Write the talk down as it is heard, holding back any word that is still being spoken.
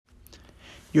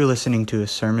You're listening to a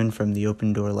sermon from the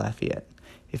Open Door Lafayette.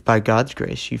 If by God's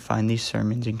grace you find these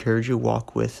sermons encourage your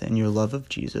walk with and your love of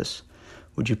Jesus,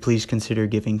 would you please consider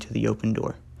giving to the Open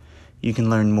Door? You can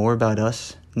learn more about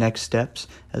us, next steps,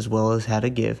 as well as how to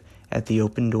give at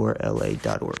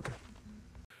theopendoorla.org.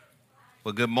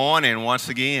 Well, good morning once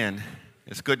again.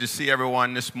 It's good to see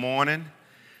everyone this morning.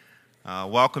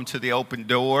 Welcome to the Open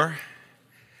Door.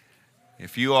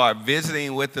 If you are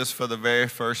visiting with us for the very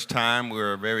first time,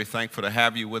 we're very thankful to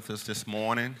have you with us this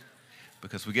morning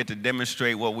because we get to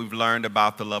demonstrate what we've learned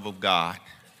about the love of God.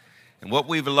 And what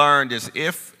we've learned is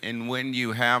if and when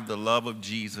you have the love of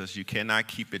Jesus, you cannot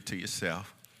keep it to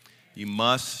yourself. You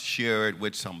must share it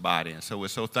with somebody. And so we're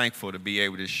so thankful to be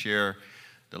able to share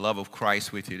the love of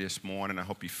Christ with you this morning. I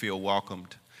hope you feel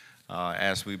welcomed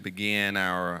as we begin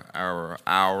our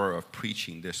hour of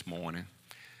preaching this morning.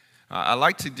 I'd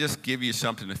like to just give you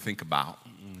something to think about,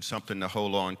 something to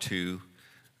hold on to.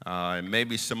 And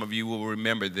maybe some of you will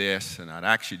remember this, and I'd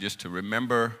ask you just to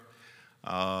remember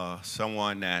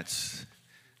someone that's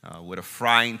with a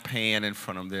frying pan in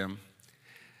front of them,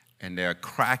 and they're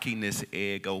cracking this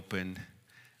egg open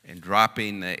and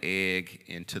dropping the egg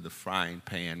into the frying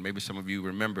pan. Maybe some of you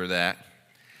remember that.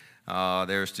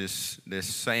 There's this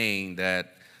saying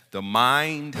that the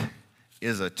mind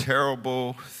is a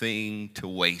terrible thing to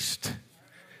waste.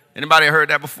 Anybody heard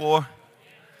that before?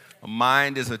 A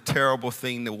mind is a terrible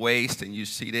thing to waste, and you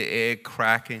see the egg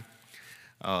cracking.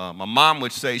 My mom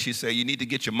would say, she'd say, you need to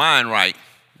get your mind right.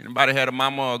 Anybody had a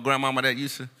mama or a grandmama that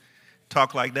used to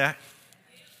talk like that?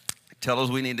 Tell us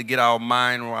we need to get our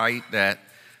mind right, that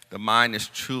the mind is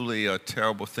truly a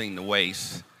terrible thing to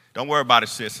waste. Don't worry about it,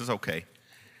 sis. It's okay.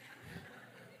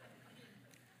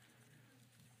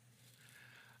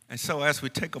 And so as we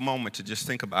take a moment to just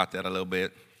think about that a little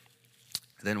bit,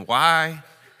 then why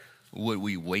would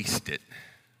we waste it?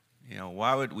 You know,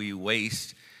 why would we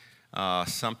waste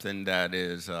something that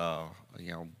is, the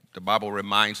Bible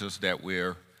reminds us that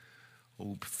we're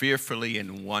fearfully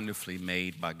and wonderfully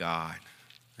made by God,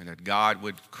 and that God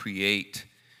would create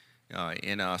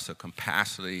in us a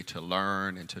capacity to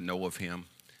learn and to know of Him,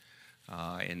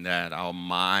 and that our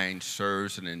mind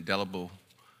serves an indelible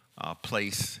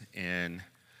place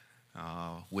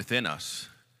within us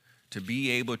to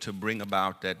be able to bring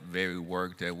about that very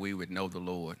work that we would know the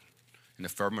Lord in the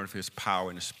fervor of His power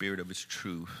and the spirit of His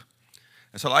truth.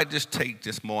 And so I just take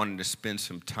this morning to spend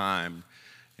some time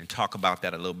and talk about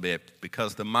that a little bit,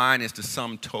 because the mind is the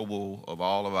sum total of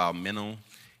all of our mental,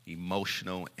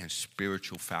 emotional, and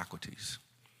spiritual faculties.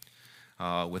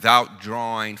 Without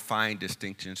drawing fine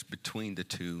distinctions between the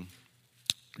two,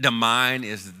 the mind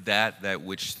is that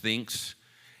which thinks,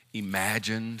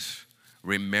 imagines,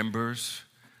 remembers,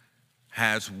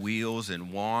 has wills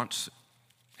and wants,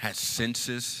 has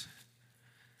senses,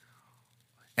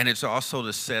 and it's also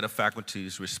the set of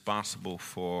faculties responsible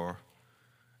for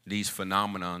these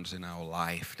phenomenons in our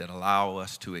life that allow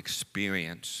us to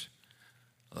experience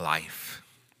life.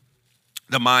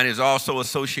 The mind is also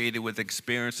associated with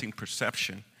experiencing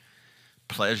perception,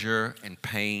 pleasure and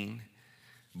pain,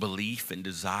 belief and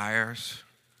desires,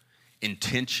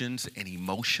 intentions and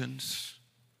emotions.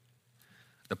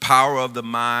 The power of the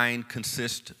mind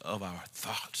consists of our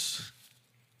thoughts.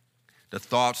 The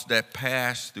thoughts that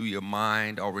pass through your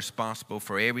mind are responsible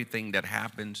for everything that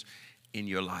happens in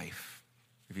your life.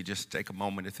 If you just take a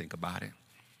moment to think about it.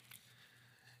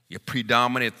 Your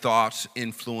predominant thoughts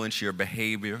influence your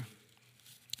behavior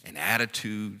and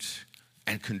attitudes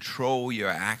and control your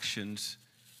actions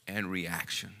and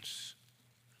reactions.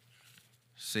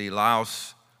 See, Lao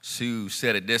Tzu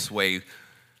said it this way: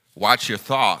 watch your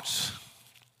thoughts,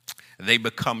 they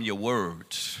become your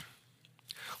words.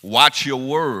 Watch your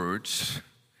words,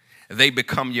 they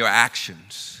become your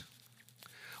actions.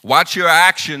 Watch your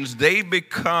actions, they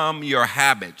become your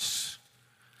habits.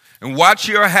 And watch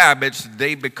your habits,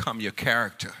 they become your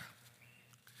character.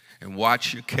 And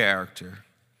watch your character,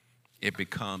 it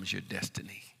becomes your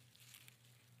destiny.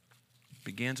 It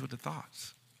begins with the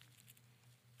thoughts.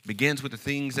 It begins with the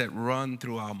things that run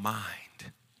through our mind.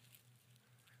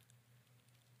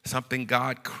 Something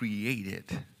God created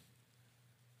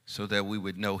so that we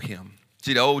would know Him.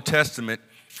 See, the Old Testament,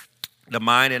 the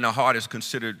mind and the heart is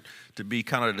considered to be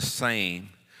kind of the same.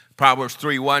 Proverbs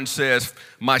 3:1 says,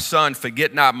 my son,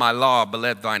 forget not my law, but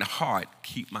let thine heart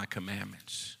keep my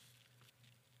commandments.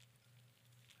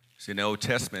 See, in the Old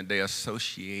Testament, they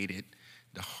associated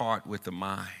the heart with the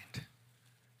mind.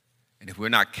 And if we're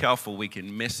not careful, we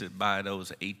can miss it by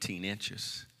those 18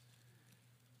 inches.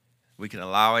 We can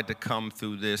allow it to come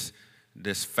through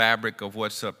this fabric of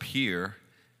what's up here,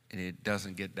 and it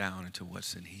doesn't get down into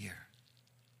what's in here.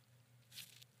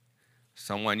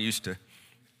 Someone used to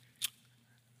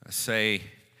say,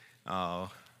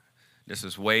 this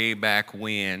is way back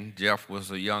when Jeff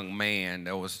was a young man.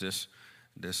 There was this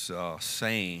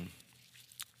saying.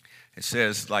 It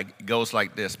says, it goes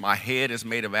like this: my head is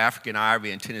made of African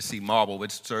ivory and Tennessee marble,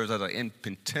 which serves as an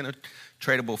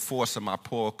impenetrable force of my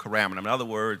poor calamity. In other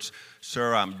words,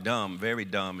 sir, I'm dumb, very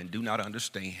dumb, and do not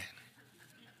understand.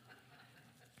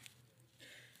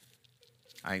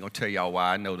 I ain't going to tell y'all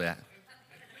why I know that.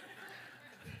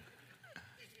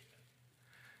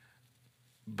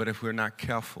 But if we're not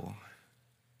careful,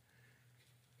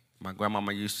 my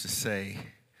grandmama used to say,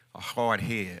 a hard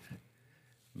head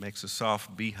makes a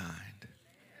soft behind.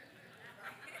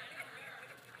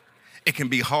 It can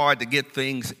be hard to get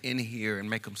things in here and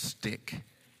make them stick.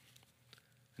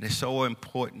 And it's so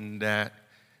important that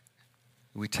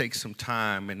we take some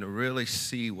time and to really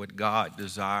see what God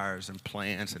desires and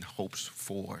plans and hopes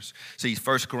for us. See,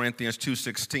 1 Corinthians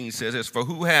 2:16 says this: for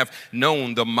who have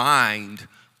known the mind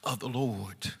of the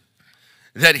Lord,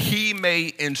 that he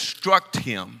may instruct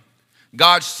him.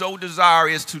 God's sole desire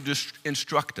is to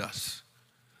instruct us.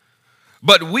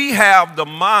 But we have the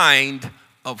mind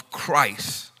of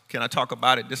Christ. Can I talk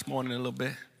about it this morning a little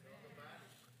bit?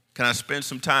 Can I spend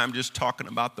some time just talking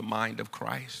about the mind of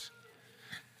Christ?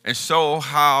 And so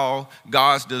how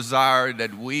God's desire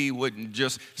that we wouldn't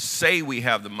just say we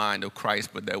have the mind of Christ,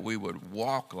 but that we would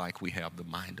walk like we have the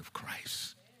mind of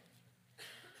Christ.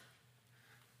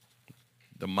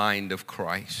 The mind of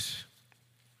Christ.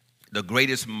 The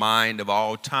greatest mind of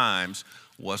all times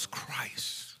was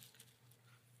Christ.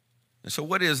 And so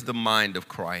what is the mind of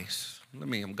Christ?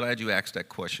 I'm glad you asked that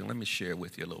question. Let me share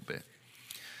with you a little bit.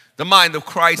 The mind of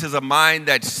Christ is a mind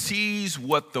that sees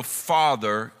what the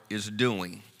Father is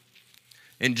doing.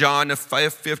 In John, the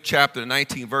 5th chapter, the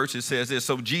 19th verse, it says this: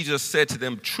 so Jesus said to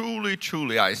them, truly,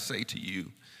 truly, I say to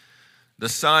you, the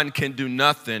Son can do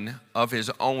nothing of his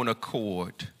own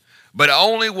accord, but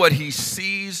only what he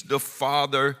sees the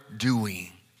Father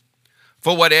doing.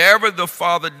 For whatever the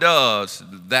Father does,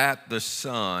 that the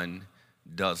Son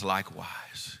does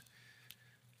likewise.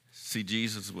 See,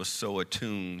 Jesus was so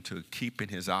attuned to keeping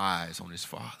his eyes on his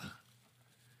Father,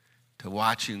 to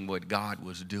watching what God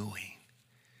was doing,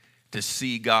 to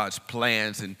see God's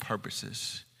plans and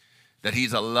purposes, that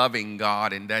he's a loving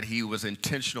God and that he was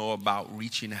intentional about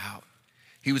reaching out.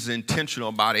 He was intentional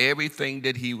about everything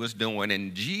that he was doing,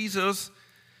 and Jesus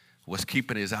was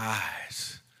keeping his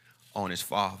eyes on his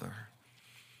Father.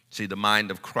 See, the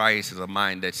mind of Christ is a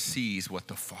mind that sees what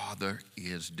the Father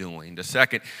is doing. The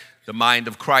second, the mind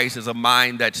of Christ is a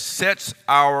mind that sets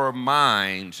our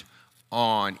minds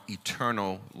on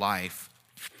eternal life.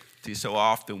 See, so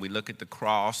often we look at the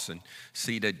cross and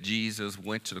see that Jesus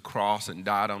went to the cross and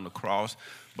died on the cross.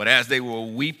 But as they were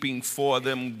weeping for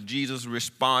them, Jesus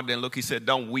responded, and look, he said,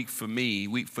 don't weep for me,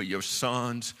 weep for your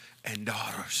sons and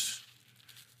daughters.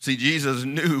 See, Jesus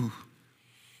knew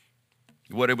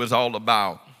what it was all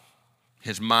about.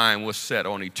 His mind was set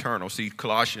on eternal. See,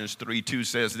 Colossians 3:2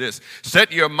 says this: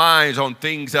 set your minds on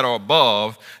things that are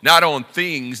above, not on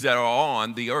things that are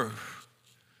on the earth.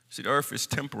 See, the earth is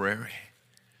temporary.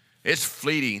 It's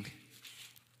fleeting.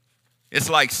 It's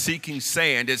like seeking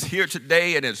sand. It's here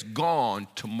today and it's gone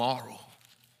tomorrow.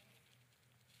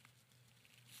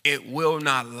 It will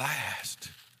not last.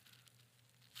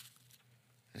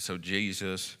 And so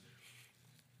Jesus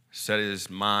set his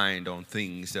mind on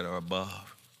things that are above.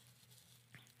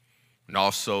 And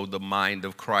also the mind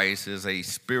of Christ is a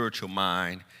spiritual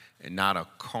mind and not a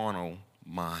carnal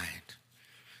mind.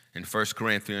 In 1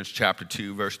 Corinthians chapter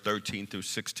 2, verse 13 through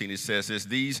 16, it says this: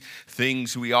 these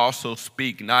things we also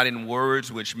speak, not in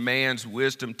words which man's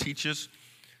wisdom teaches,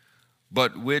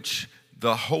 but which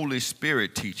the Holy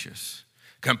Spirit teaches,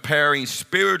 comparing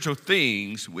spiritual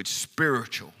things with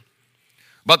spiritual.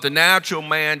 But the natural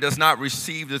man does not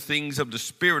receive the things of the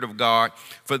Spirit of God,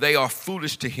 for they are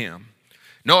foolish to him,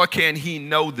 nor can he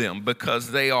know them,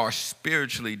 because they are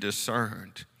spiritually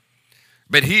discerned.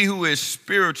 But he who is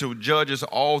spiritual judges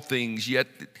all things, yet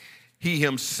he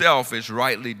himself is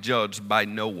rightly judged by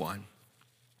no one.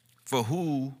 For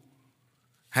who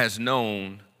has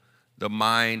known the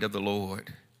mind of the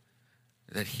Lord,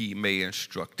 that he may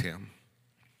instruct him?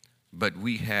 But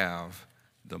we have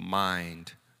the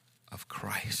mind of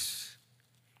Christ.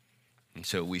 And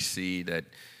so we see that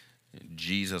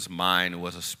Jesus' mind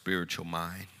was a spiritual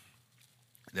mind,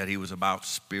 that he was about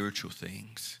spiritual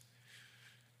things.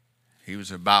 He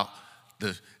was about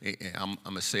I'm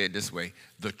going to say it this way,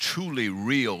 the truly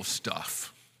real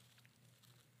stuff.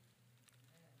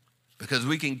 Because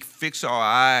we can fix our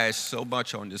eyes so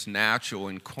much on this natural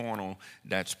and carnal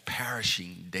that's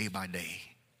perishing day by day.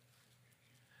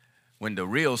 When the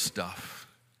real stuff,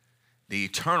 the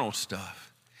eternal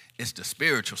stuff, It's the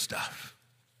spiritual stuff.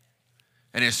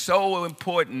 And it's so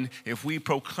important if we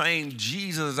proclaim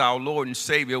Jesus as our Lord and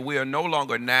Savior, we are no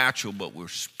longer natural, but we're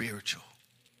spiritual.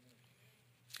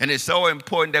 And it's so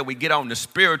important that we get on the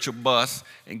spiritual bus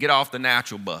and get off the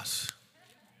natural bus.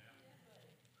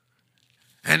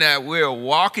 And that we're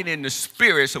walking in the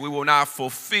spirit so we will not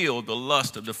fulfill the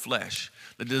lust of the flesh,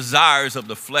 the desires of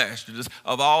the flesh,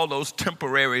 of all those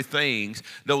temporary things,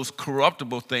 those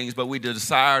corruptible things, but we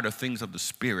desire the things of the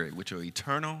spirit, which are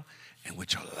eternal and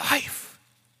which are life.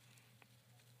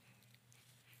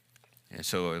 And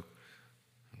so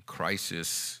Christ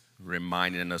is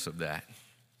reminding us of that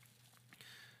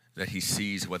he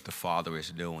sees what the Father is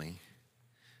doing,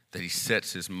 that he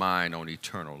sets his mind on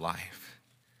eternal life,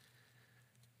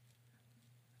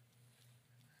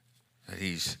 that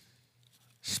he's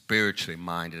spiritually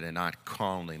minded and not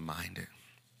carnally minded.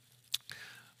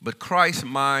 But Christ's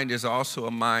mind is also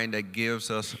a mind that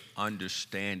gives us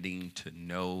understanding to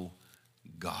know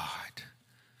God.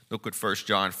 Look what 1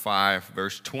 John 5,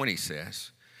 verse 20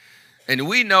 says. And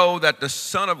we know that the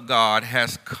Son of God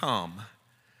has come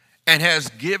and has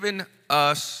given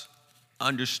us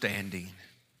understanding,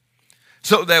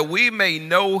 so that we may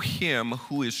know him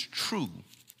who is true.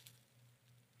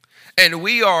 And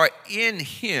we are in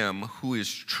him who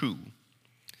is true,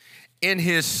 in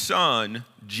his Son,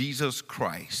 Jesus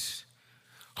Christ,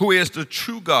 who is the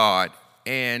true God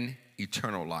and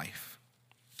eternal life,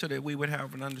 so that we would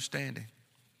have an understanding.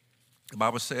 The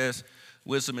Bible says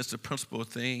wisdom is the principal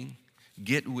thing.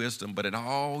 Get wisdom, but in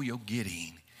all you're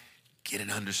getting, get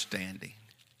an understanding.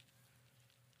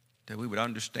 That we would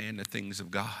understand the things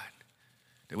of God.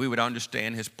 That we would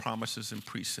understand his promises and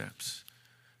precepts.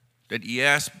 That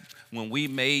yes, when we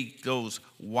make those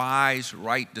wise,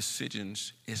 right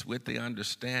decisions, it's with the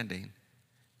understanding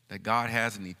that God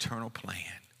has an eternal plan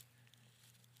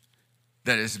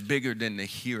that is bigger than the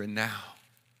here and now.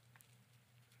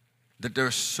 That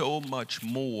there's so much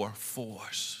more for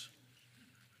us.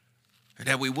 And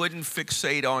that we wouldn't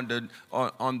fixate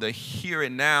on the here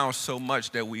and now so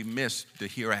much that we miss the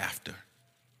hereafter.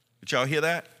 Did y'all hear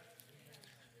that?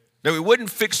 That we wouldn't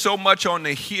fix so much on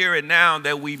the here and now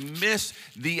that we miss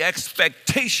the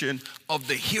expectation of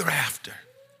the hereafter.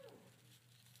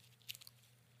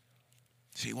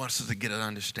 See, he wants us to get an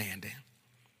understanding.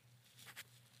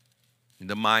 In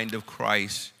the mind of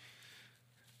Christ,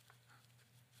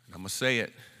 and I'm going to say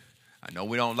it, I know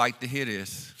we don't like to hear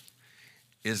this,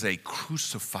 is a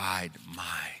crucified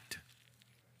mind.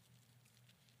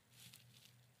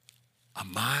 A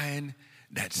mind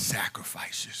that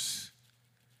sacrifices,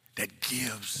 that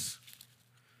gives.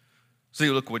 See,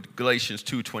 look what Galatians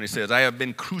 2:20 says. I have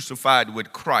been crucified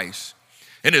with Christ,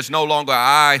 and it's no longer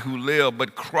I who live,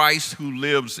 but Christ who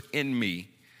lives in me.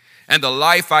 And the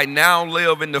life I now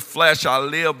live in the flesh, I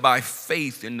live by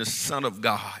faith in the Son of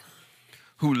God,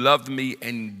 who loved me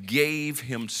and gave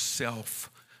himself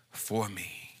for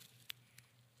me.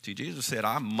 See, Jesus said,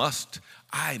 I must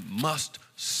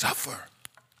suffer.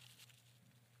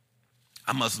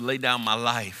 I must lay down my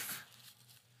life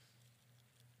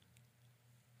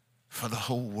for the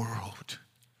whole world,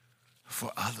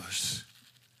 for others.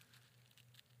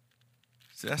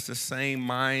 See, that's the same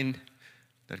mind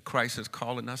that Christ is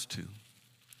calling us to.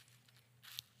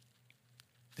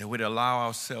 That we'd allow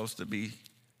ourselves to be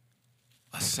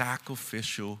a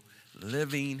sacrificial,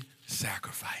 living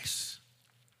sacrifice,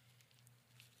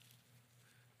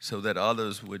 so that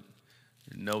others would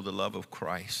know the love of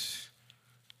Christ,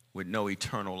 would know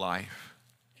eternal life,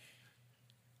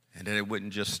 and that it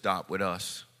wouldn't just stop with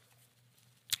us.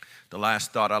 The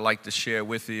last thought I'd like to share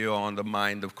with you on the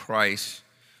mind of Christ,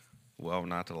 well,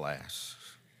 not the last.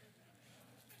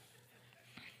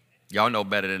 Y'all know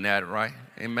better than that, right?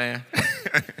 Amen?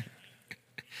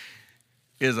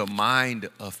 Is a mind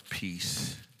of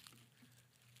peace.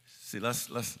 See,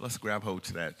 let's grab hold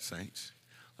to that, saints.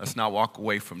 Let's not walk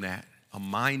away from that. A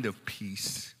mind of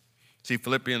peace. See,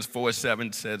 Philippians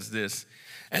 4:7 says this,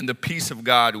 and the peace of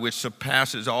God, which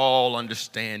surpasses all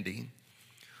understanding,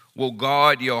 will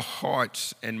guard your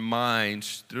hearts and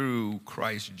minds through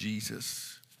Christ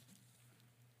Jesus.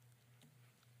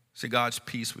 See, God's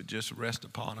peace would just rest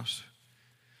upon us.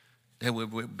 That we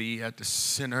would be at the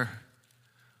center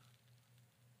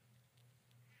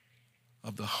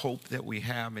of the hope that we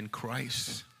have in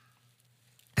Christ.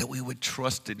 That we would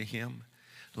trust in him,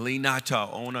 lean not to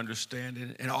our own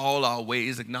understanding, in all our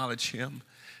ways acknowledge him,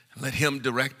 and let him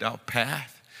direct our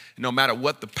path. No matter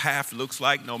what the path looks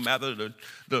like, no matter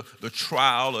the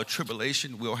trial or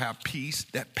tribulation, we'll have peace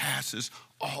that passes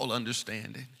all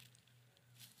understanding.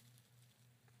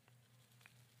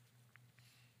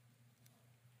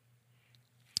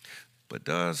 But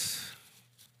does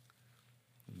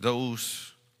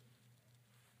those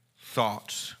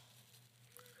thoughts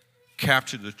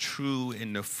capture the true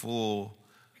and the full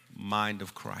mind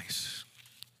of Christ?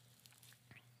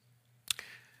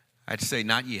 I'd say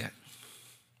not yet.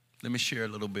 Let me share a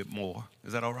little bit more.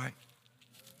 Is that all right?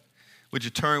 Would you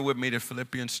turn with me to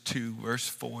Philippians 2, verse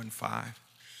 4 and 5?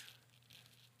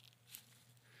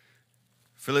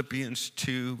 Philippians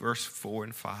 2, verse 4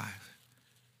 and 5.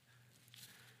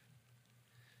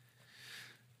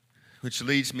 Which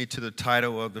leads me to the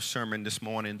title of the sermon this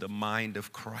morning, The Mind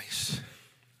of Christ.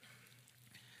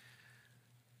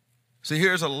 So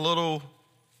here's a little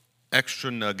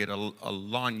extra nugget, a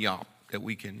lagniappe that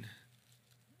we can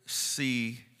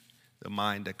see the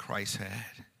mind that Christ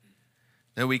had.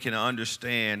 That we can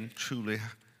understand truly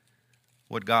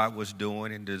what God was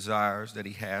doing and desires that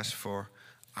he has for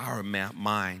our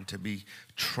mind to be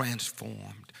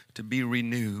transformed, to be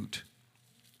renewed.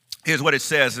 Here's what it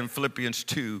says in Philippians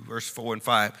 2, verse 4 and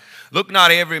 5. Look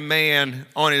not every man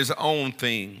on his own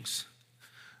things,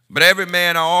 but every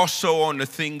man also on the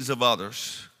things of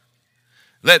others.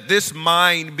 Let this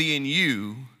mind be in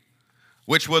you,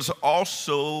 which was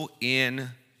also in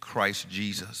Christ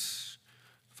Jesus.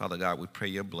 Father God, we pray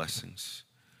your blessings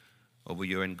over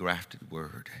your engrafted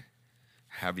word.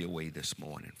 Have your way this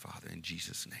morning, Father, in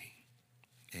Jesus' name.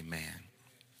 Amen.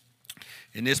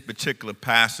 In this particular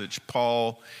passage,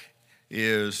 Paul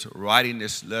is writing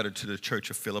this letter to the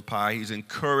church of Philippi. He's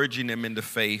encouraging them in the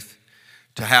faith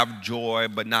to have joy,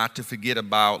 but not to forget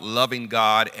about loving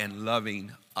God and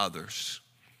loving others.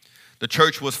 The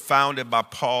church was founded by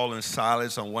Paul and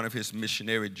Silas on one of his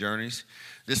missionary journeys.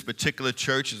 This particular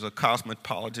church is a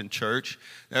cosmopolitan church.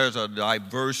 There's a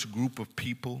diverse group of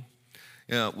people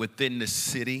within the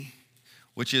city,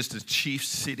 which is the chief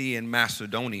city in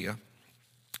Macedonia.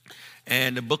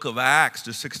 And the book of Acts,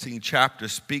 the 16th chapter,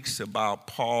 speaks about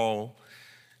Paul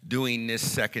doing this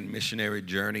second missionary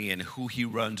journey and who he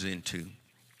runs into.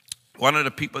 One of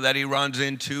the people that he runs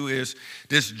into is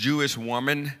this Jewish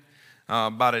woman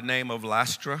by the name of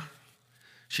Lystra.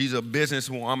 She's a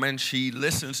businesswoman. She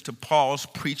listens to Paul's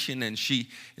preaching and she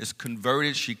is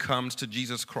converted. She comes to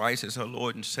Jesus Christ as her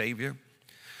Lord and Savior.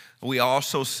 We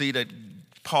also see that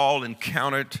Paul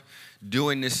encountered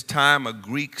during this time a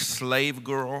Greek slave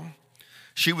girl.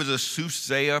 She was a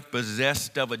soothsayer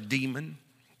possessed of a demon.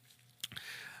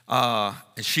 And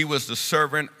she was the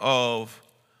servant of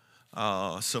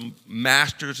some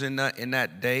masters in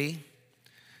that day.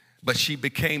 But she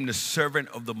became the servant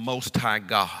of the Most High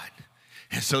God.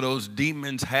 And so those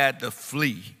demons had to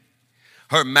flee.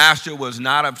 Her master was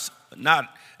not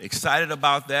excited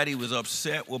about that. He was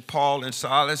upset with Paul and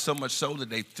Silas, so much so that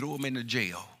they threw him into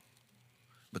jail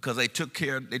because they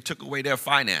took away their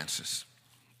finances.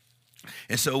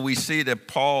 And so we see that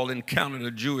Paul encountered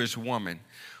a Jewish woman.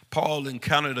 Paul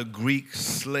encountered a Greek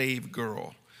slave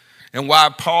girl. And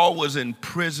while Paul was in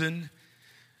prison,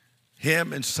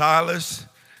 him and Silas,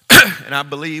 and I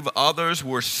believe others,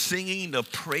 were singing the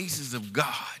praises of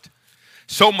God.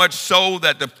 So much so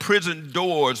that the prison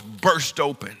doors burst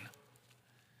open.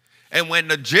 And when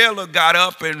the jailer got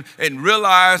up and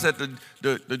realized that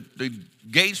the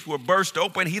gates were burst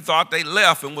open, he thought they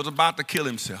left and was about to kill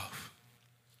himself.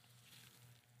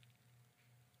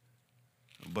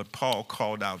 But Paul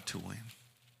called out to him.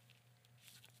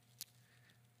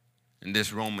 And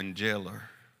this Roman jailer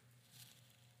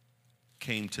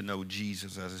came to know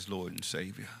Jesus as his Lord and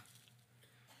Savior.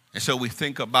 And so we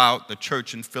think about the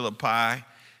church in Philippi.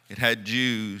 It had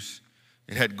Jews,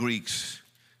 it had Greeks,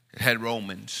 it had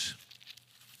Romans.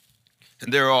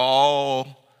 And they're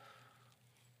all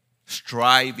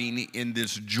striving in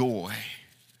this joy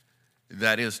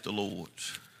that is the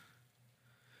Lord's.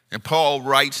 And Paul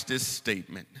writes this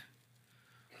statement.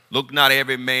 Look not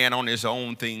every man on his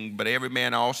own thing, but every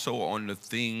man also on the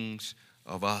things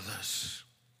of others.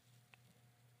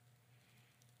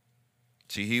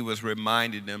 See, he was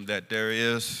reminding them that there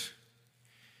is,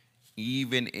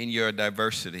 even in your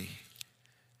diversity,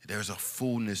 there's a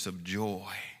fullness of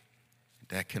joy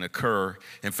that can occur.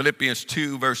 In Philippians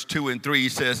 2, verse 2 and 3, he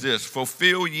says this,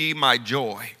 fulfill ye my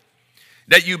joy,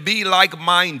 that you be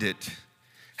like-minded,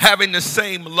 having the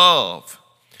same love,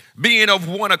 being of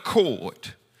one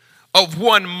accord, of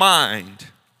one mind.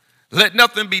 Let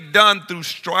nothing be done through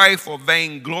strife or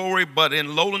vainglory, but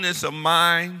in lowliness of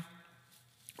mind,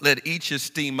 let each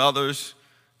esteem others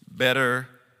better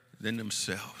than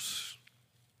themselves.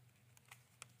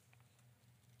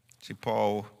 See,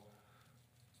 Paul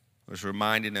was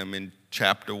reminding them in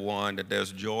chapter 1 that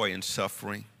there's joy in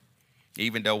suffering.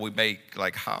 Even though we make,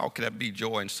 like, how could that be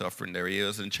joy in suffering? There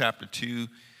is. In chapter 2,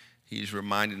 he's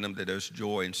reminding them that there's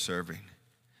joy in serving,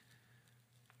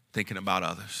 thinking about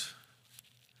others.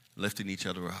 lifting each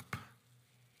other up,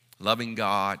 loving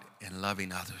God and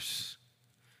loving others.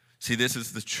 See, this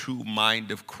is the true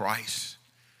mind of Christ.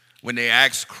 When they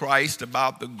asked Christ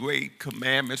about the great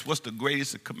commandments, what's the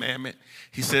greatest commandment?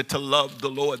 He said to love the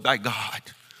Lord thy God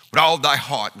with all thy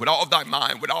heart, with all thy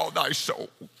mind, with all thy soul.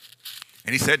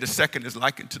 And he said the second is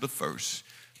likened to the first,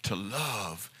 to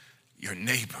love your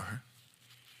neighbor.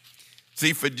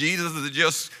 See, for Jesus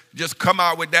to just come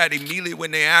out with that immediately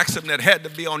when they asked him, that had to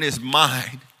be on his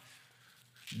mind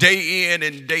day in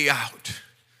and day out,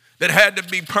 that had to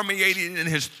be permeated in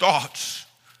his thoughts.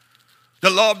 The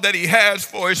love that he has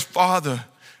for his Father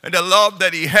and the love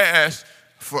that he has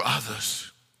for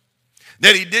others.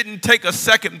 That he didn't take a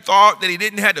second thought, that he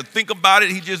didn't have to think about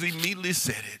it, he just immediately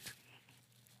said it.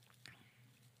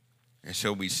 And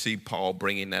so we see Paul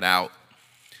bringing that out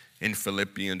in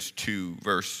Philippians 2,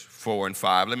 verse 4 and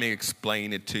 5. Let me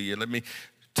explain it to you. Let me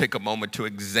take a moment to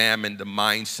examine the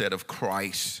mindset of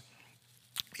Christ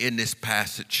in this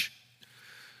passage.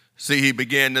 See, he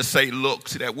began to say look.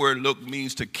 See, that word look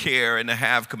means to care and to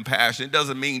have compassion. It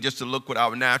doesn't mean just to look with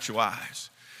our natural eyes,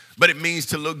 but it means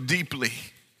to look deeply,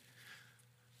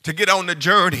 to get on the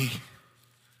journey,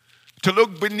 to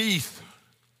look beneath,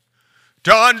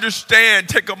 to understand,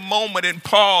 take a moment and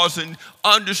pause and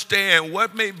understand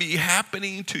what may be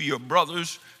happening to your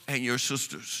brothers and your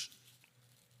sisters.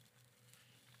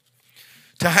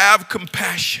 To have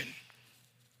compassion.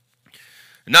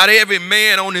 Not every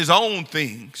man on his own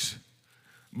things,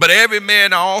 but every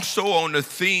man also on the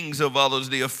things of others,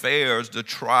 the affairs, the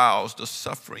trials, the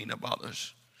suffering of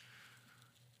others.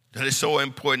 That is so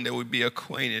important that we be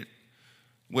acquainted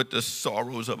with the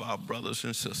sorrows of our brothers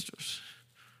and sisters.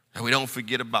 That we don't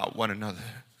forget about one another.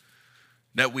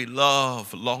 That we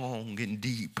love long and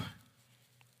deep.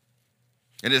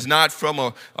 And it's not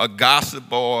from a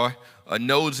gossip or a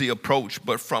nosy approach,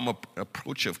 but from an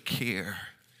approach of care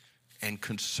and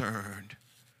concerned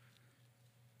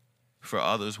for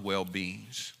others'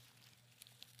 well-beings.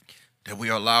 That we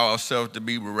allow ourselves to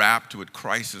be wrapped with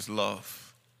Christ's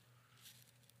love.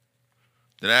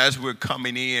 That as we're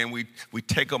coming in, we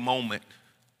take a moment.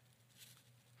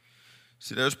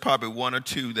 See, there's probably one or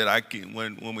two that I can,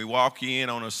 when we walk in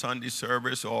on a Sunday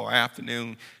service or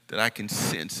afternoon, that I can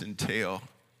sense and tell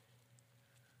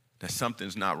that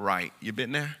something's not right. You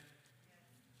been there?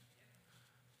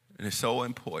 And it's so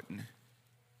important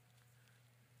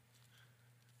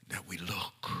that we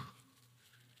look,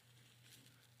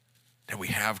 that we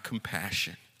have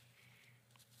compassion,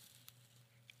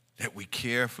 that we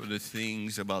care for the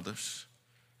things of others.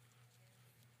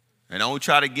 And don't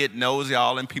try to get nosy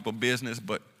all in people's business,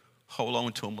 but hold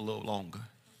on to them a little longer.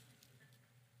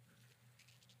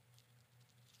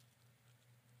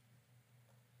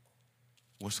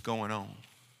 What's going on?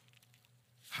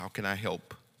 How can I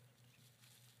help?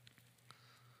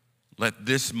 Let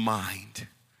this mind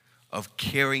of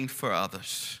caring for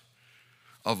others,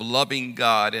 of loving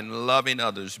God and loving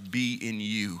others be in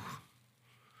you,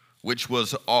 which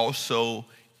was also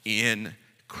in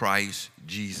Christ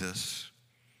Jesus.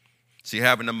 See,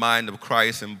 having the mind of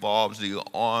Christ involves the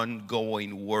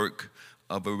ongoing work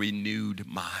of a renewed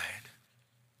mind.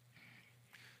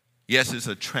 Yes, it's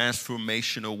a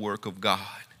transformational work of God.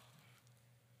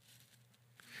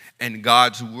 And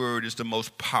God's word is the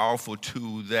most powerful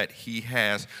tool that he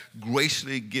has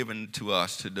graciously given to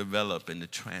us to develop and to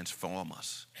transform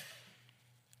us.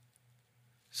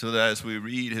 So that as we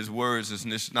read his words,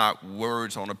 it's not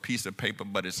words on a piece of paper,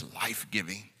 but it's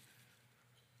life-giving.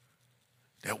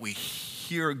 That we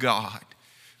hear God,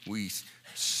 we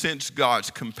sense God's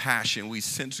compassion, we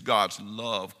sense God's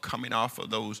love coming off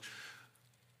of those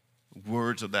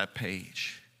words of that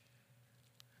page.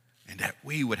 And that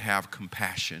we would have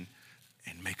compassion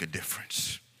and make a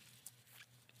difference.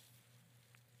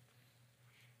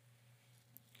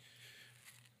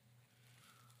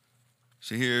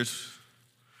 See, here's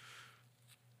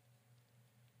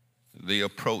the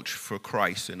approach for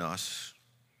Christ in us.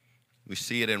 We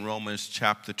see it in Romans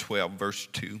chapter 12, verse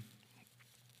 2.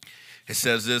 It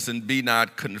says this, and be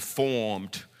not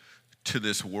conformed to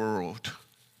this world.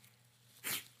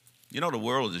 You know, the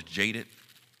world is jaded.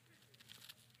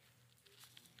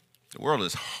 The world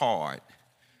is hard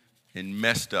and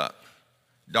messed up.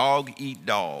 Dog eat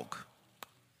dog.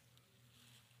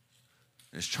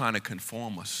 It's trying to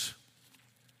conform us,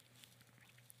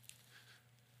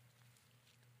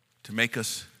 to make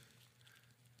us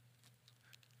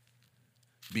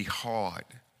be hard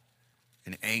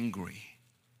and angry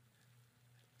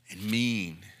and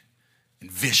mean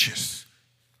and vicious.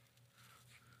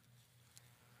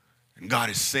 And God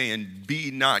is saying, be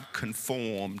not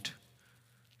conformed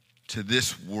to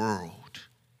this world.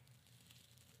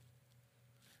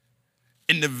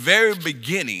 in the very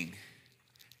beginning,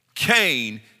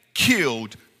 Cain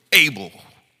killed Abel.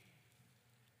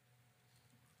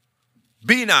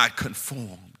 Be not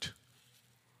conformed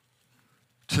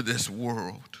to this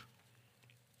world.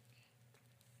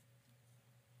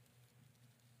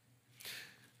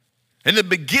 In the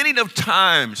beginning of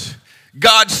times,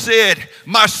 God said,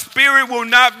 my spirit will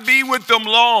not be with them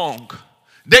long.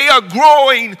 They are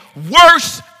growing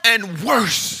worse and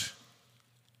worse.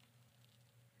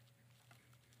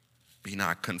 Be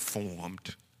not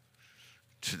conformed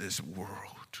to this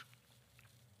world,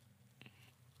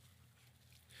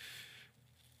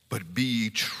 but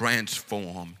be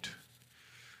transformed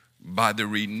by the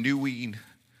renewing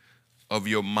of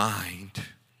your mind,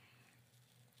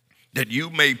 that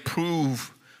you may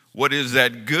prove what is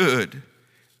that good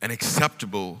and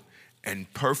acceptable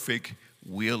and perfect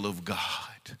will of God.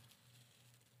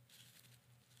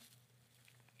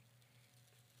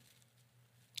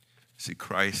 See,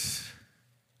 Christ's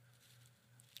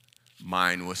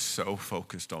mind was so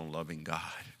focused on loving God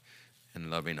and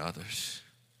loving others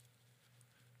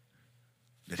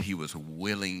that he was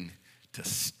willing to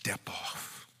step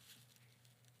off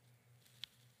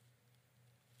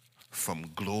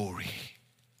from glory,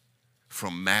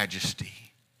 from majesty,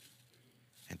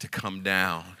 and to come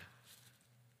down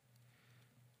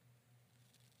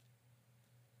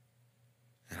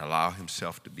and allow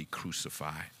himself to be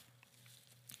crucified.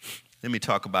 Let me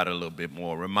talk about it a little bit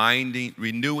more.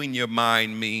 Renewing your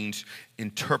mind means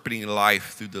interpreting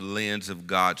life through the lens of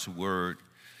God's word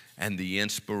and the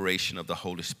inspiration of the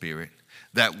Holy Spirit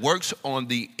that works on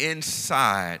the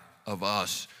inside of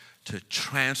us to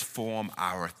transform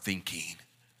our thinking,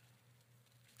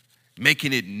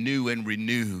 making it new and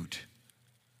renewed,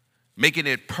 making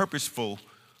it purposeful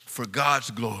for God's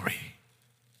glory,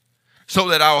 so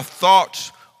that our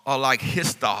thoughts are like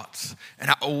his thoughts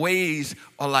and our ways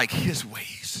are like his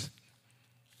ways.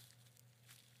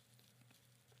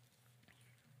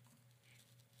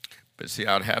 But see,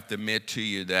 I'd have to admit to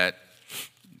you that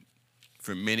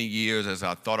for many years as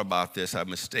I thought about this, I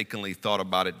mistakenly thought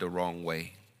about it the wrong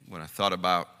way when I thought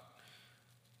about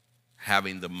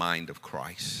having the mind of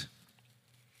Christ.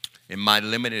 In my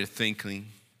limited thinking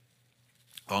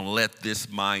on let this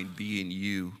mind be in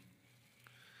you,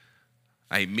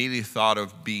 I immediately thought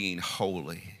of being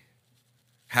holy,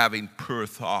 having pure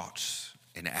thoughts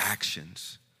and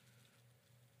actions.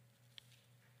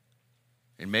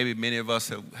 And maybe many of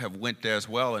us have went there as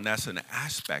well, and that's an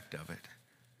aspect of it.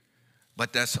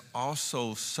 But that's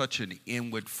also such an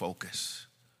inward focus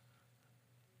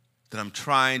that I'm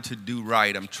trying to do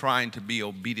right. I'm trying to be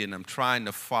obedient. I'm trying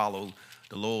to follow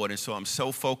the Lord. And so I'm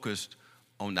so focused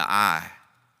on the I.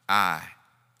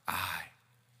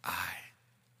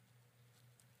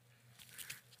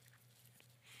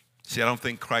 See, I don't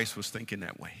think Christ was thinking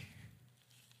that way.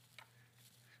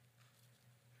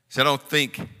 See, I don't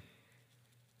think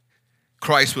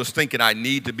Christ was thinking I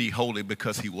need to be holy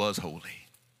because he was holy.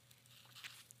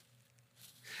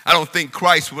 I don't think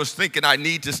Christ was thinking I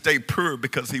need to stay pure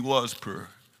because he was pure.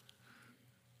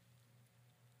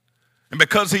 And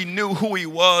because he knew who he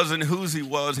was and whose he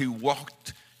was, he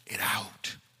walked it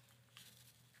out.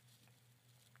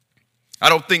 I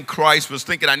don't think Christ was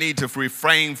thinking I need to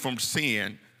refrain from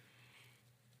sin,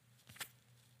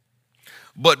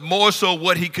 but more so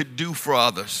what he could do for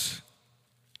others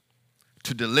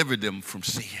to deliver them from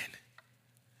sin.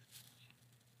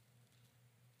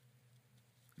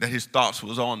 That his thoughts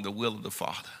was on the will of the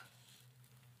Father.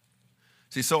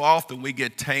 See, so often we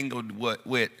get tangled with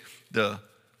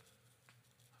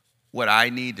what I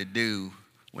need to do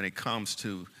when it comes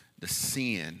to the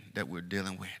sin that we're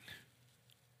dealing with.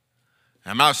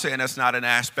 I'm not saying that's not an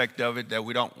aspect of it, that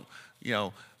we don't,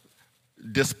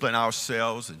 discipline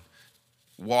ourselves and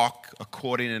walk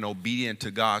according and obedient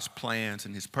to God's plans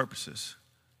and his purposes.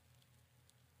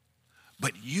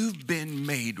 But you've been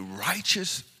made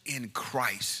righteous in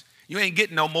Christ. You ain't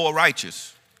getting no more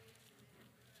righteous.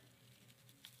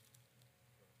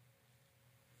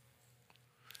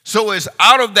 So it's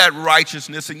out of that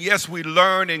righteousness, and yes, we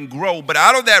learn and grow, but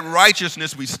out of that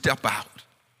righteousness, we step out.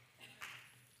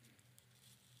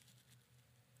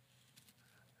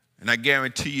 And I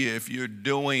guarantee you, if you're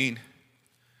doing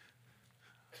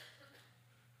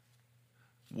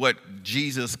what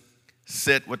Jesus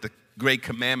said with the great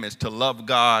commandments, to love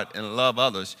God and love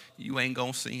others, you ain't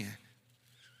gonna sin.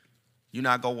 You're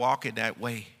not gonna walk it that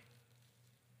way.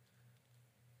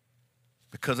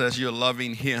 Because as you're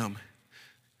loving him,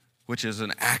 which is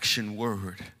an action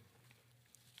word,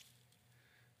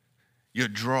 you're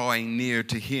drawing near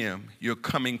to him. You're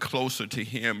coming closer to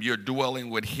him. You're dwelling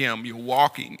with him. You're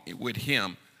walking with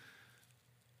him.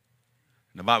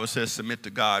 And the Bible says, submit to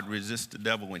God, resist the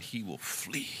devil, and he will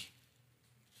flee.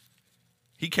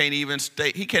 He can't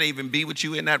even be with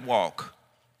you in that walk.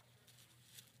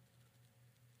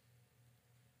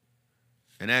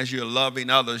 And as you're loving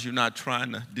others, you're not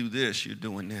trying to do this, you're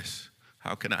doing this.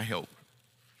 How can I help?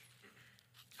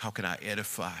 How can I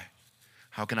edify?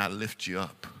 How can I lift you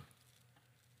up?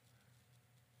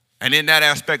 And in that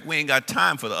aspect, we ain't got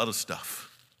time for the other stuff.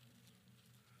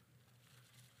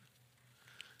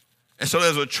 And so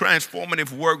there's a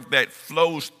transformative work that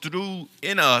flows through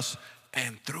in us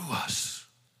and through us.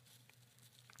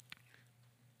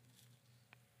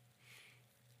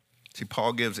 See,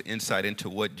 Paul gives insight into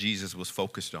what Jesus was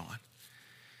focused on.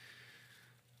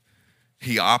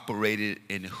 He operated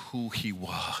in who he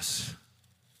was.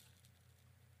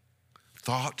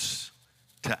 Thoughts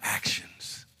to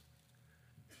actions.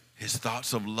 His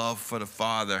thoughts of love for the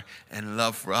Father and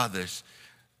love for others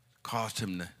caused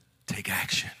him to take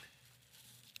action.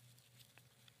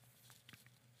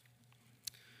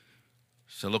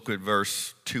 So look at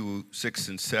verse 2, 6,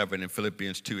 and 7 in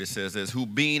Philippians 2. It says this, who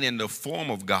being in the form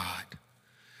of God,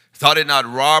 thought it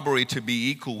not robbery to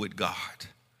be equal with God,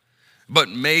 but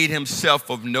made himself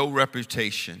of no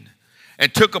reputation,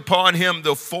 and took upon him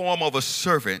the form of a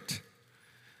servant,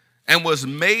 and was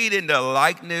made in the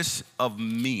likeness of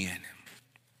men.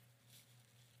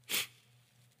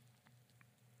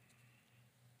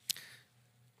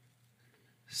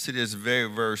 See, this very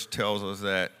verse tells us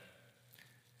that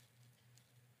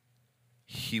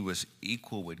he was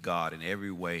equal with God in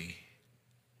every way,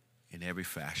 in every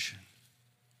fashion.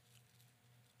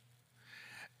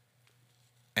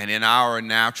 And in our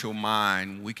natural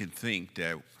mind, we can think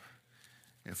that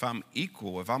if I'm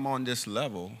equal, if I'm on this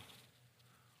level,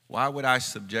 why would I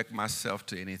subject myself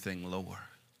to anything lower?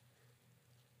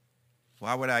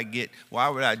 Why would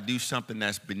I do something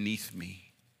that's beneath me?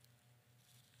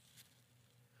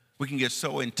 We can get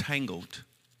so entangled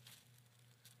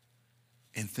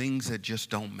in things that just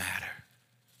don't matter.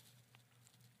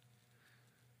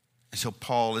 And so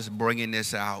Paul is bringing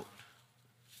this out.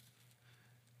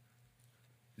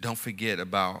 Don't forget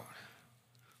about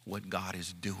what God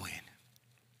is doing.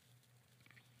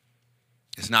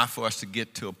 It's not for us to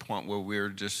get to a point where we're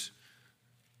just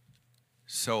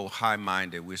so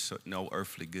high-minded, we're so no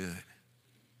earthly good,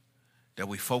 that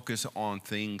we focus on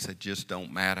things that just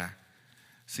don't matter.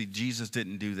 See, Jesus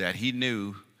didn't do that. He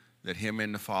knew that him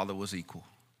and the Father was equal.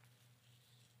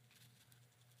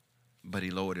 But he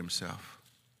lowered himself.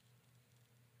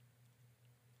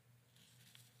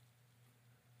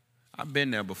 I've been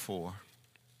there before.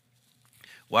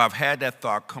 Well, I've had that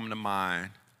thought come to mind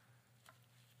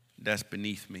that's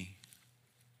beneath me.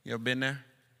 You ever been there?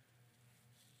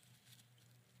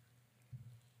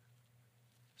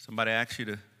 Somebody asks you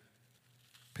to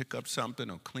pick up something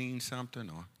or clean something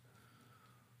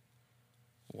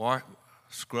or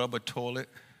scrub a toilet.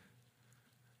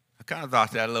 I kind of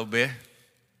thought that a little bit.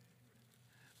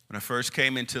 When I first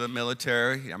came into the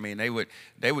military, I mean, they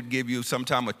would give you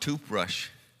sometime a toothbrush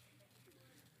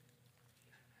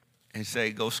and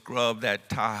say, go scrub that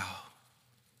tile.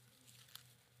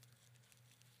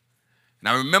 And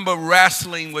I remember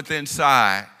wrestling with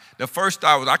inside. The first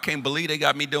thought was, I can't believe they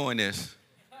got me doing this.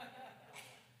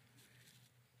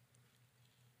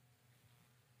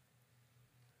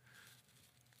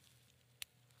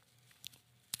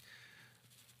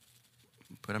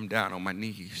 But I'm down on my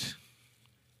knees.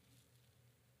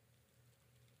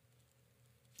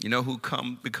 You know who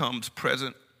becomes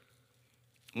present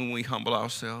when we humble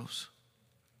ourselves?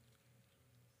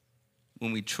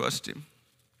 When we trust him.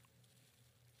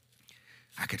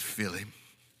 I could feel him.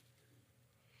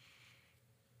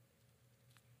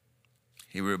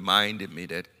 He reminded me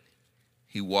that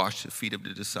he washed the feet of the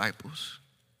disciples.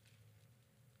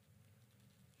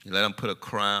 He let them put a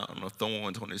crown of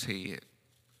thorns on his head.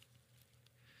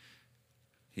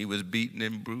 He was beaten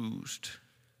and bruised.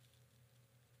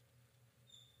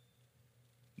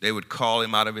 They would call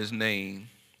him out of his name.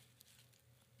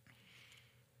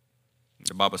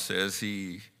 The Bible says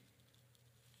he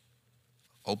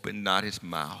opened not his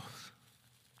mouth.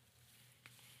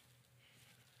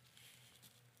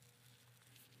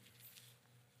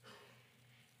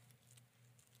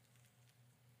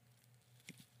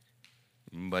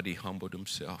 But he humbled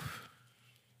himself.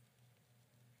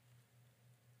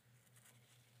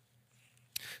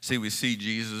 See, we see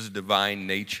Jesus' divine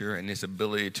nature and his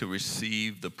ability to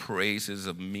receive the praises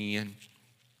of men,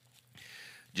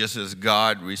 just as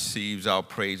God receives our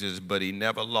praises, but he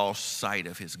never lost sight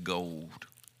of his gold.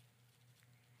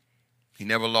 He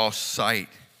never lost sight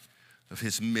of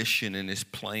his mission and his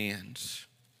plans.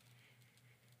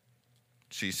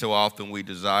 See, so often we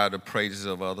desire the praises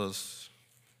of others,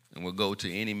 and will go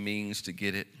to any means to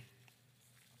get it.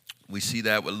 We see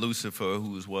that with Lucifer,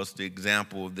 who was the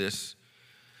example of this.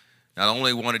 Not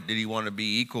only did he want to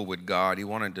be equal with God, he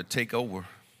wanted to take over.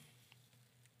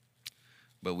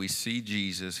 But we see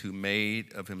Jesus, who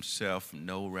made of himself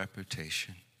no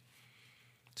reputation.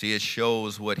 See, it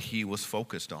shows what he was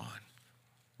focused on,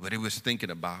 what he was thinking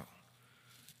about,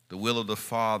 the will of the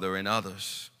Father and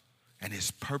others, and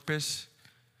his purpose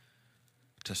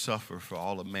to suffer for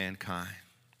all of mankind.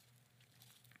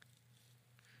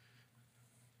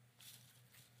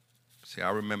 See,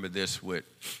 I remember this with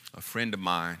a friend of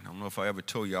mine. I don't know if I ever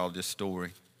told y'all this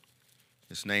story.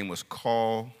 His name was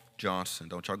Carl Johnson.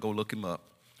 Don't y'all go look him up.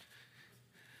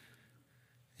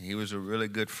 He was a really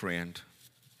good friend.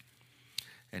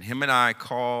 And him and I,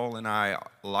 Carl and I,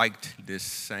 liked this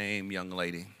same young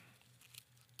lady.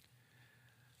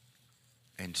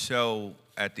 And so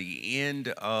at the end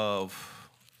of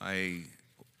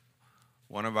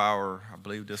one of our, I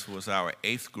believe this was our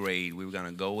 8th grade, we were going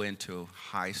to go into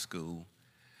high school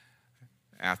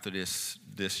after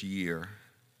this year.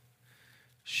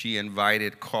 She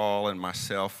invited Carl and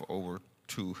myself over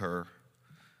to her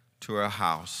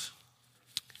house.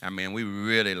 I mean, we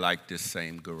really liked this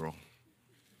same girl.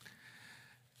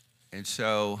 And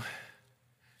so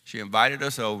she invited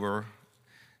us over,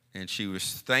 and she was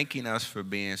thanking us for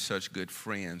being such good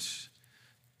friends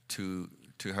to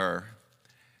her,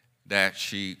 that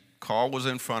Carl was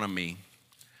in front of me,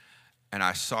 and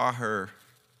I saw her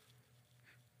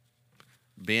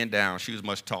bend down. She was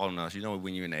much taller than us. You know,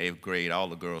 when you're in the 8th grade, all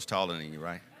the girls taller than you,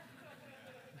 right?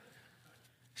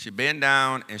 She bent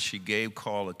down, and she gave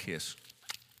Carl a kiss.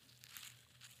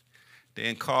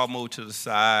 Then Carl moved to the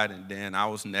side, and then I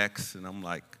was next, and I'm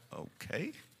like,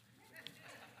 okay.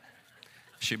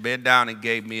 She bent down and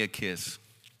gave me a kiss.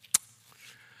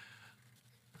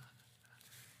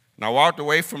 And I walked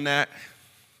away from that.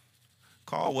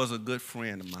 Carl was a good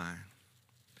friend of mine,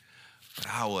 but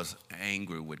I was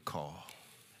angry with Carl.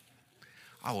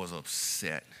 I was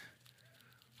upset.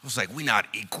 I was like, we're not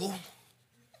equal.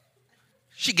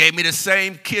 She gave me the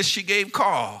same kiss she gave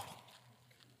Carl.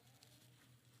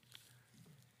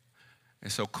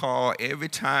 And so Carl, every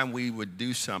time we would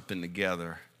do something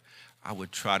together, I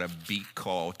would try to beat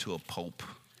Carl to a pulp.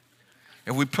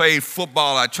 If we played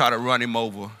football, I'd try to run him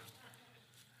over.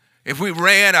 If we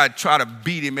ran, I'd try to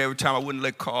beat him every time. I wouldn't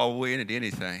let Carl win at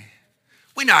anything.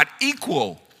 We're not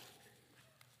equal.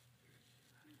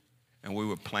 And we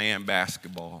were playing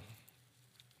basketball.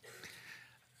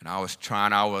 And I was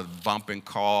bumping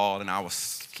Carl, and I was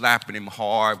slapping him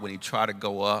hard when he tried to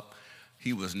go up.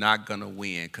 He was not going to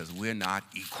win because we're not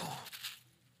equal.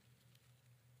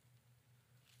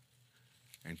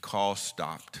 And Carl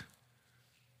stopped.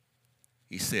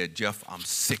 He said, Jeff, I'm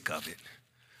sick of it.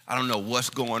 I don't know what's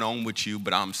going on with you,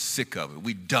 but I'm sick of it.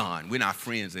 We're done. We're not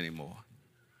friends anymore.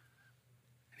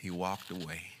 And he walked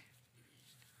away.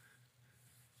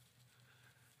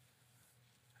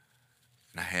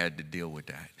 And I had to deal with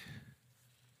that.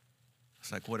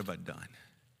 It's like, what have I done?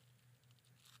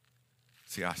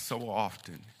 See, I so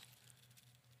often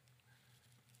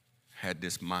had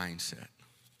this mindset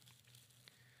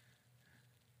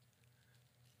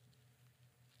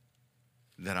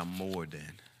that I'm more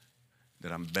than,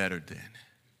 that I'm better than.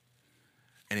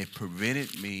 And it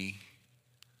prevented me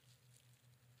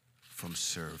from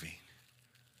serving,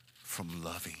 from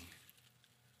loving,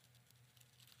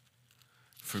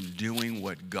 from doing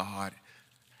what God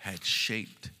had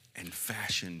shaped and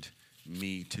fashioned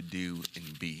me to do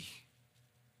and be.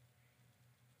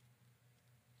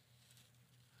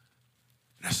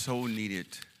 And I so needed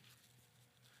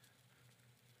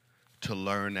to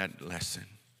learn that lesson.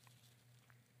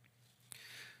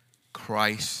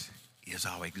 Christ is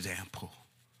our example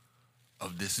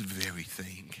of this very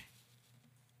thing.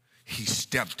 He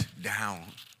stepped down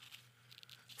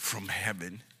from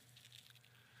heaven.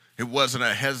 It wasn't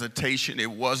a hesitation.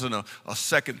 It wasn't a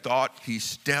second thought. He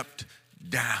stepped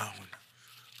down,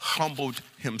 humbled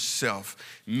himself,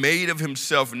 made of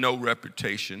himself no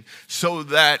reputation, so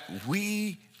that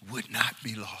we would not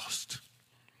be lost.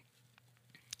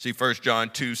 See, 1 John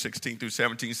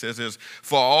 2:16-17 says this,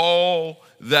 for all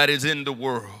that is in the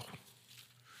world,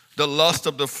 the lust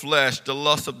of the flesh, the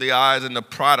lust of the eyes, and the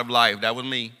pride of life, that was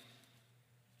me,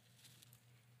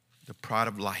 the pride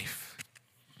of life,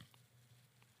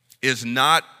 is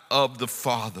not of the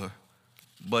Father,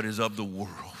 but is of the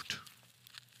world.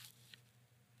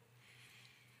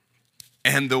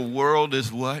 And the world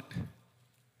is what?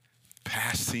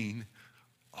 Passing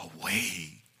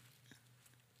away.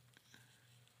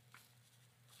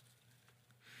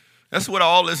 That's what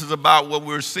all this is about. What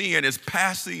we're seeing is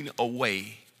passing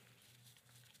away.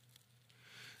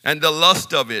 and the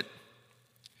lust of it.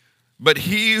 But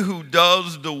he who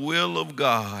does the will of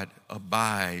God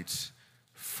abides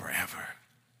forever.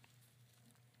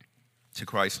 So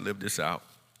Christ lived this out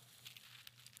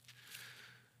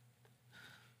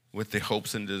with the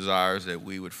hopes and desires that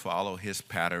we would follow his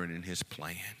pattern and his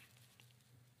plan.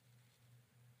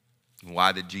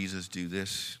 Why did Jesus do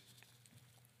this?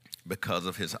 Because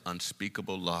of his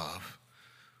unspeakable love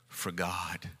for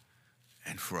God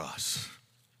and for us.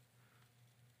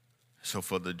 So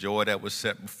for the joy that was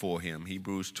set before him,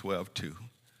 Hebrews 12:2,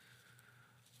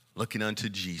 looking unto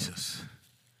Jesus,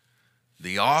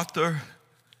 the author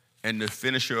and the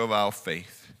finisher of our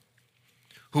faith,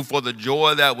 who for the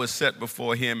joy that was set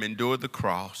before him endured the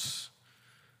cross,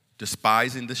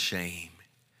 despising the shame,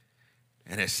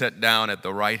 and has sat down at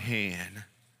the right hand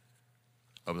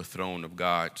of the throne of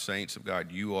God. Saints of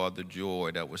God, you are the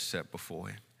joy that was set before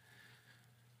him.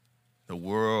 The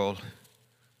world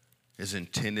is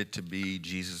intended to be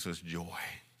Jesus' joy.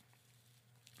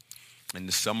 And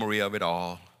the summary of it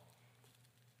all,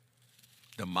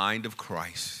 the mind of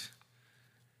Christ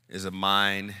is a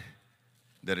mind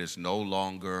that is no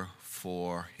longer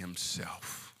for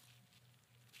himself,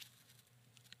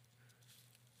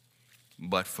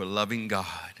 but for loving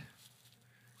God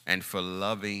and for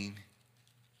loving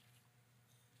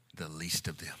the least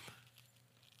of them.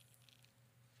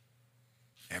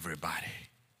 Everybody.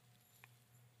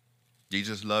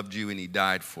 Jesus loved you and he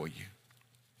died for you.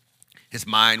 His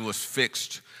mind was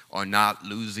fixed on not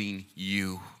losing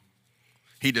you.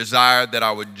 He desired that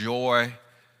our joy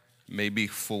may be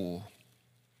full.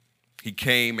 He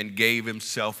came and gave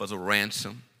himself as a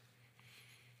ransom.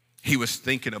 He was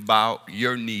thinking about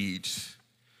your needs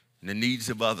and the needs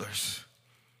of others,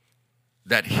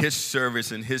 that his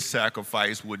service and his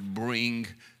sacrifice would bring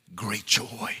great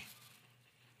joy.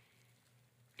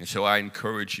 And so I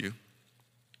encourage you,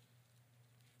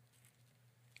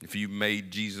 if you've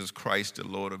made Jesus Christ the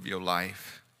Lord of your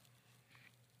life,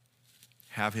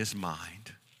 have his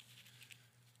mind,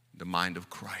 the mind of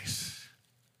Christ.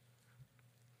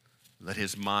 Let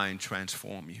his mind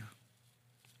transform you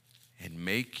and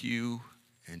make you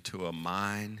into a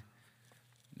mind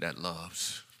that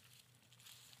loves.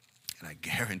 And I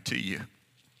guarantee you,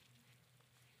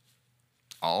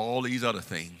 all these other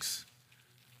things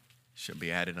shall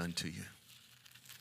be added unto you.